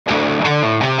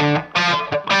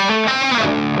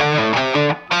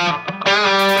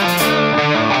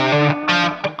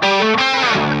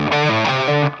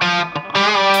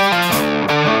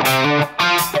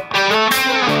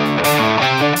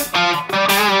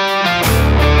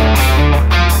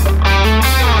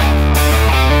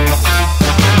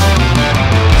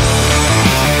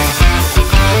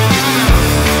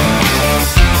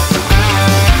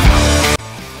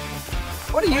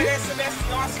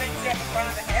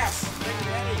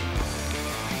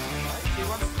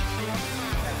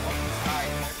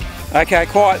Okay,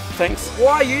 quiet, thanks.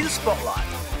 Why are you the spotlight?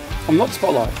 I'm not the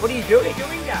spotlight. What are you doing?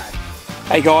 Dad?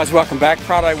 Hey guys, welcome back.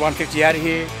 Prado 150 out of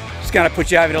here. Just going to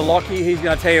put you over to Lockie. He's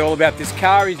going to tell you all about this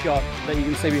car he's got that you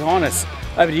can see behind us.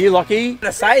 Over to you, Lockie. I'm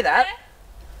going to say that,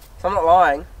 so I'm not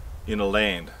lying. In a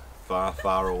land far,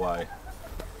 far away.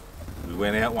 We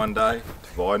went out one day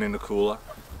to buy an intercooler,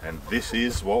 and this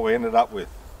is what we ended up with.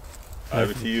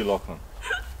 Over to you, Lachlan.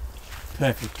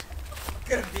 Perfect.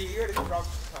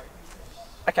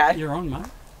 Okay. You're on, mate.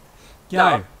 Go.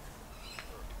 No.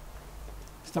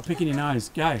 Stop picking your nose.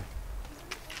 Go.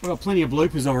 We've got plenty of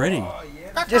bloopers already. Oh,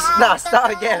 yeah. Just, no,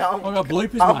 start again. I've got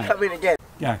bloopers, I'll mate. come in again.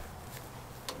 Go.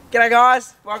 G'day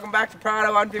guys, welcome back to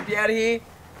Prado 150 out of here.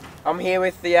 I'm here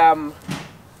with the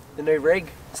new rig.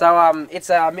 So it's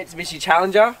a Mitsubishi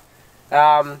Challenger.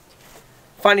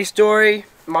 Funny story,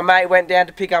 my mate went down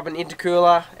to pick up an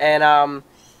intercooler and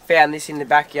found this in the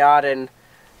backyard, and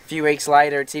a few weeks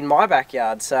later it's in my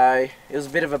backyard, so it was a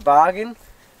bit of a bargain.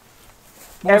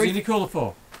 What was the intercooler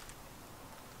for?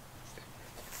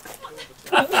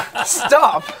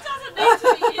 Stop!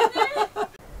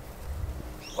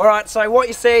 Alright, so what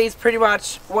you see is pretty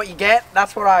much what you get.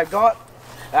 That's what I've got.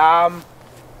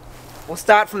 We'll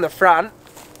start from the front.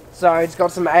 So it's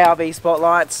got some ARB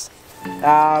spotlights,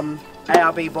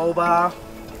 ARB ball bar,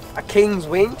 a King's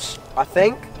winch, I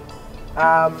think,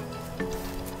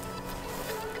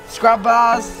 scrub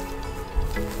bars,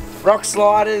 rock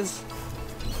sliders,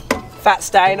 fat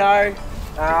stano,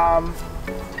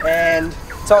 and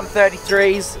it's on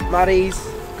 33s, muddies,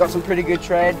 got some pretty good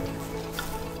tread.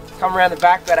 Come around the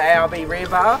back, got an ARB rear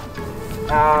bar,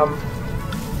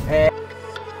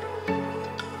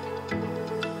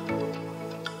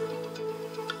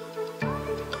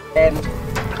 and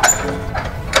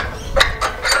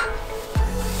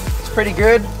it's pretty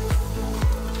good.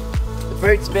 The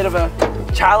boot's a bit of a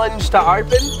challenge to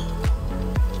open,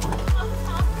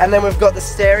 and then we've got the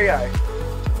stereo.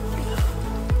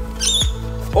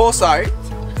 Also,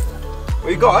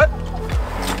 we got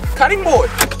cutting board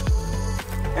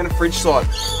and a fridge slide.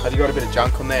 Have you got a bit of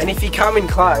junk on there? And if you come in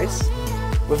close,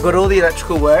 we've got all the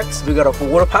electrical works. We've got a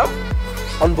water pump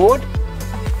on board.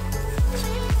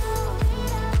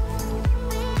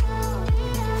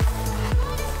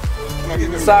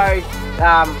 So,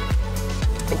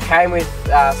 it came with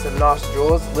some nice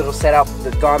drawers, little setup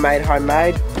that guy made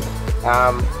homemade.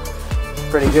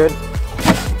 Pretty good.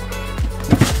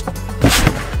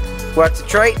 Works a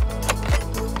treat.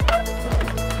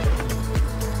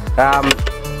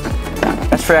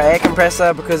 That's for our air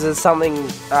compressor because there's something,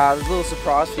 there's a little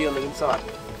surprise for you on the inside.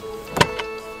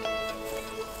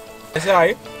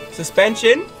 So,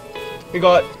 suspension, we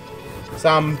got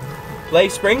some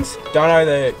leaf springs, don't know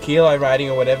the kilo rating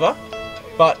or whatever,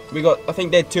 but we got, I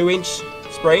think they're 2-inch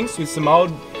springs with some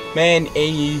old man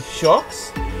EU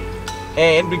shocks,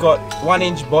 and we got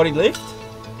 1-inch body lift,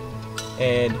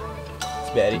 and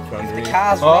that's about it for under here. The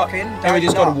car's rocking. And we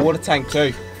just got a water tank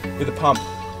too, with a pump.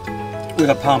 With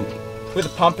a pump. With a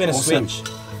pump and awesome. A switch.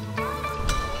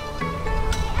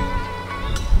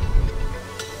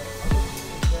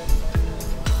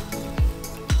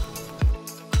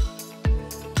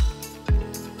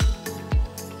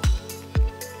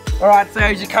 Alright, so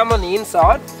as you come on the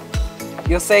inside,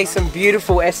 you'll see some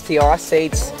beautiful STI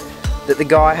seats that the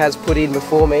guy has put in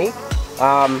before me.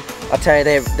 I'll tell you,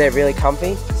 they're really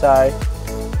comfy. So,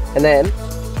 and then,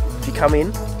 if you come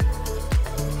in,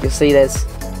 you'll see there's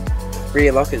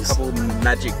rear lockers. Couple of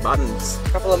magic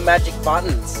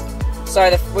buttons.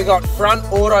 So we got front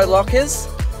auto lockers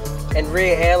and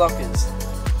rear air lockers.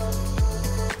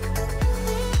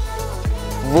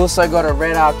 We've also got a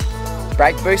red arc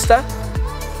brake booster,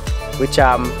 which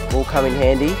will come in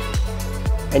handy.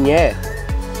 And yeah.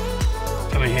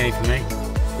 Come in handy for me.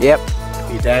 Yep.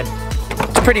 Your dad.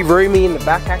 It's pretty roomy in the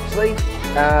back actually.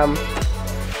 I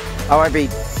won't be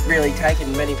really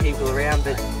taking many people around,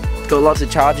 but got lots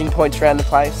of charging points around the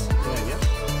place.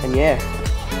 Yeah. And yeah.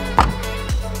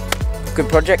 Good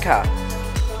project car.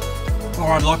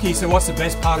 Alright, Lockie, so what's the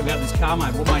best part about this car,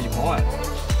 mate? What made you buy it?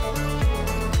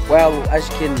 Well, as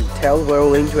you can tell, we're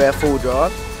all into our full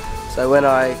drive. So when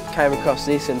I came across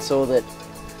this and saw that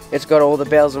it's got all the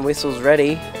bells and whistles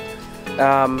ready,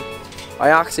 I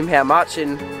asked him how much,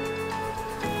 and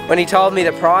when he told me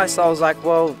the price, I was like,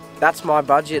 well, that's my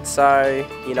budget, so,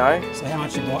 you know. So how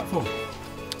much did you buy it for?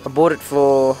 I bought it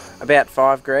for about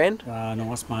 $5 grand.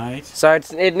 Nice, mate. So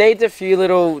it needs a few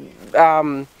little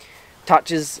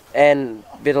touches and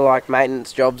a bit of like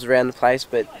maintenance jobs around the place,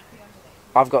 but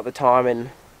I've got the time and,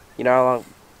 you know, I'll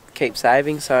keep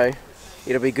saving, so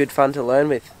it'll be good fun to learn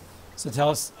with. So tell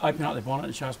us, open up the bonnet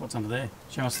and show us what's under there.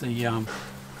 Show us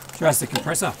the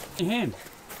compressor. Your hand.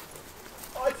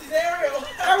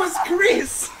 That was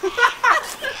Chris.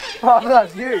 Oh,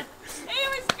 that's you. He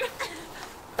was good.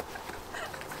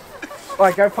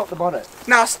 Right, go pop the bonnet.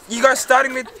 Now, you guys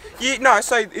starting with you. No,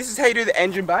 so this is how you do the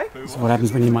engine bay. This is what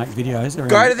happens when you make videos.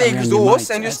 Go to the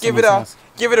exhaust and just give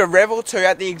it a rev or two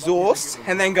at the exhaust,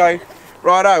 and then go.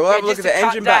 Righto, we'll have a look at the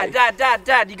engine bay.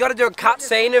 Dad, you got to do a cut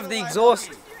scene of the exhaust.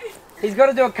 He's got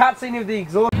to do a cut scene of the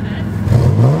exhaust.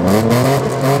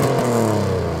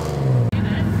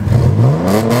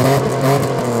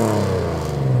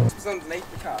 It's underneath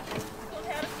the car.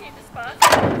 How to keep the spark.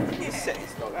 You set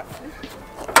this dog up.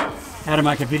 How to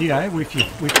make a video with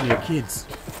your kids.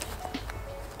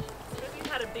 We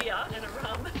had a beer and a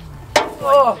rum.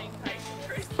 Oh.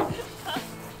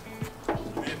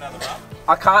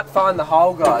 I can't find the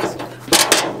hole, guys.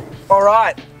 All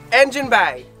right, engine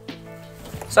bay.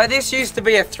 So this used to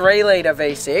be a 3-litre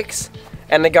V6,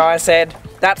 and the guy said,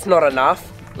 that's not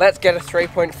enough. Let's get a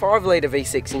 3.5-litre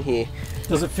V6 in here.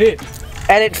 Does it fit?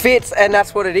 And it fits, and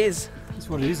that's what it is. That's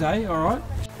what it is, eh? All right.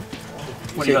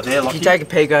 What do you got there, If Lockie? you take a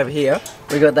peek over here,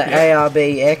 we got the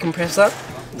ARB air compressor.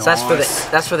 So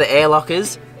that's for the air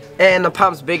lockers, and the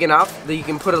pump's big enough that you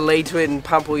can put a lead to it and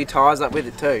pump all your tyres up with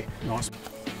it too. Nice.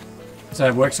 So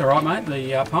it works all right, mate,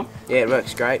 the pump? Yeah, it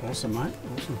works great. Awesome, mate.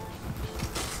 Awesome.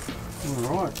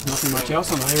 All right. Nothing much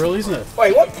else on there, really, isn't it?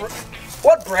 Wait,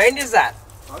 what brand is that?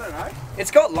 I don't know. It's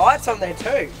got lights on there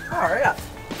too. Oh, yeah.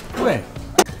 Where?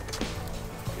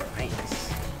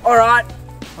 All right.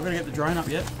 I've got to get the drone up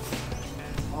yet.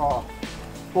 Oh,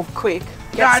 well, quick.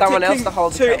 Get someone else to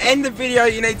hold the To camera. end the video,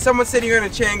 you need someone sitting on a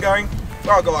chair and going,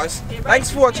 "Well, guys,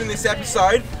 thanks for watching this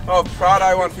episode of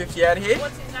Prado 150 out here."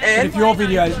 What's his name? But And if your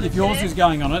video, if yours is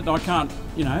going on it, I can't,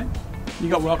 you know, you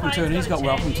got welcome to and he's got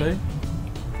welcome to.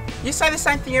 you say the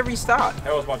same thing every start.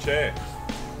 How was my chair?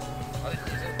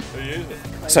 Who used it?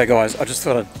 So guys, I just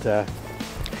thought I'd,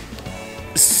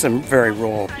 some very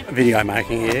raw video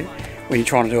making here when you're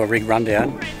trying to do a rig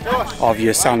rundown of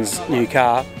your son's new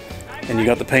car, and you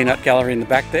got the peanut gallery in the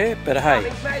back there. But hey,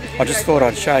 I just thought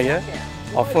I'd show you.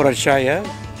 I thought I'd show you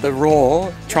the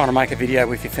raw trying to make a video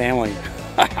with your family.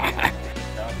 Oh,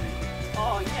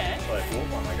 yeah.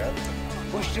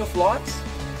 Push your flights.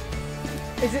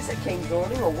 Is this a King's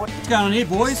awning or what? What's going on here,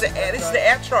 boys? This is the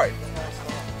outro.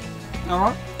 All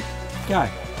right, go.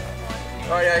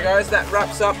 Rightio, guys, that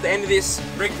wraps up the end of this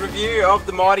rig review of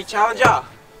the Mighty Challenger.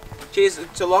 Cheers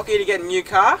to Lockie to get a new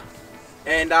car,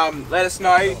 and let us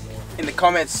know in the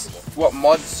comments what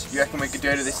mods you reckon we could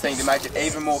do to this thing to make it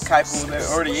even more capable than it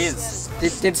already is.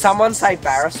 Did someone say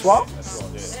barra swap?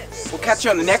 We'll catch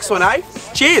you on the next one, eh?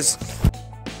 Cheers!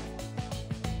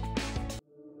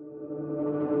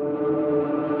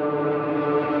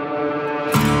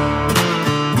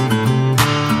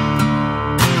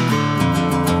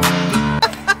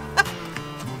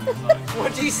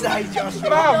 What'd you say, Josh?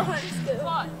 Mum,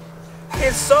 What?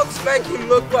 his socks make him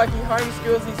look like he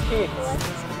homeschools his kids.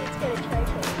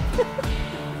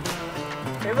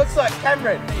 He looks like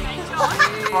Cameron.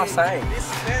 What am I saying? This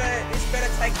better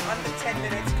take under 10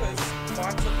 minutes because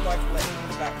mine took like less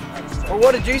than that. Well,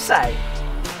 what did you say?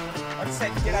 I just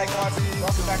said, g'day guys,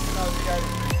 welcome back to another video.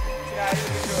 Today we're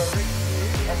going to do a rig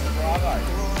review of the Bravo.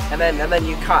 And then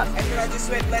you cut. And then I just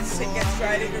went, let's get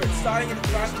straight into it. Starting in the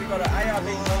front, we've got an ARB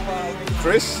Bravo.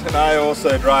 Chris and I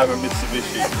also drive a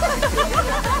Mitsubishi.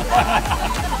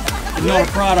 Not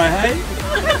a Prado, hey?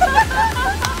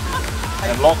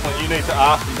 And Lachlan, you need to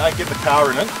ask him, don't get the car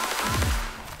in it.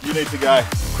 You need to go,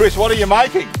 Chris, what are you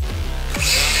making?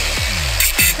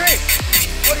 Chris,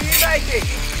 what are you making?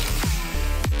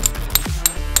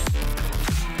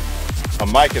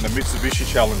 I'm making a Mitsubishi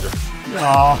Challenger.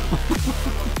 Oh.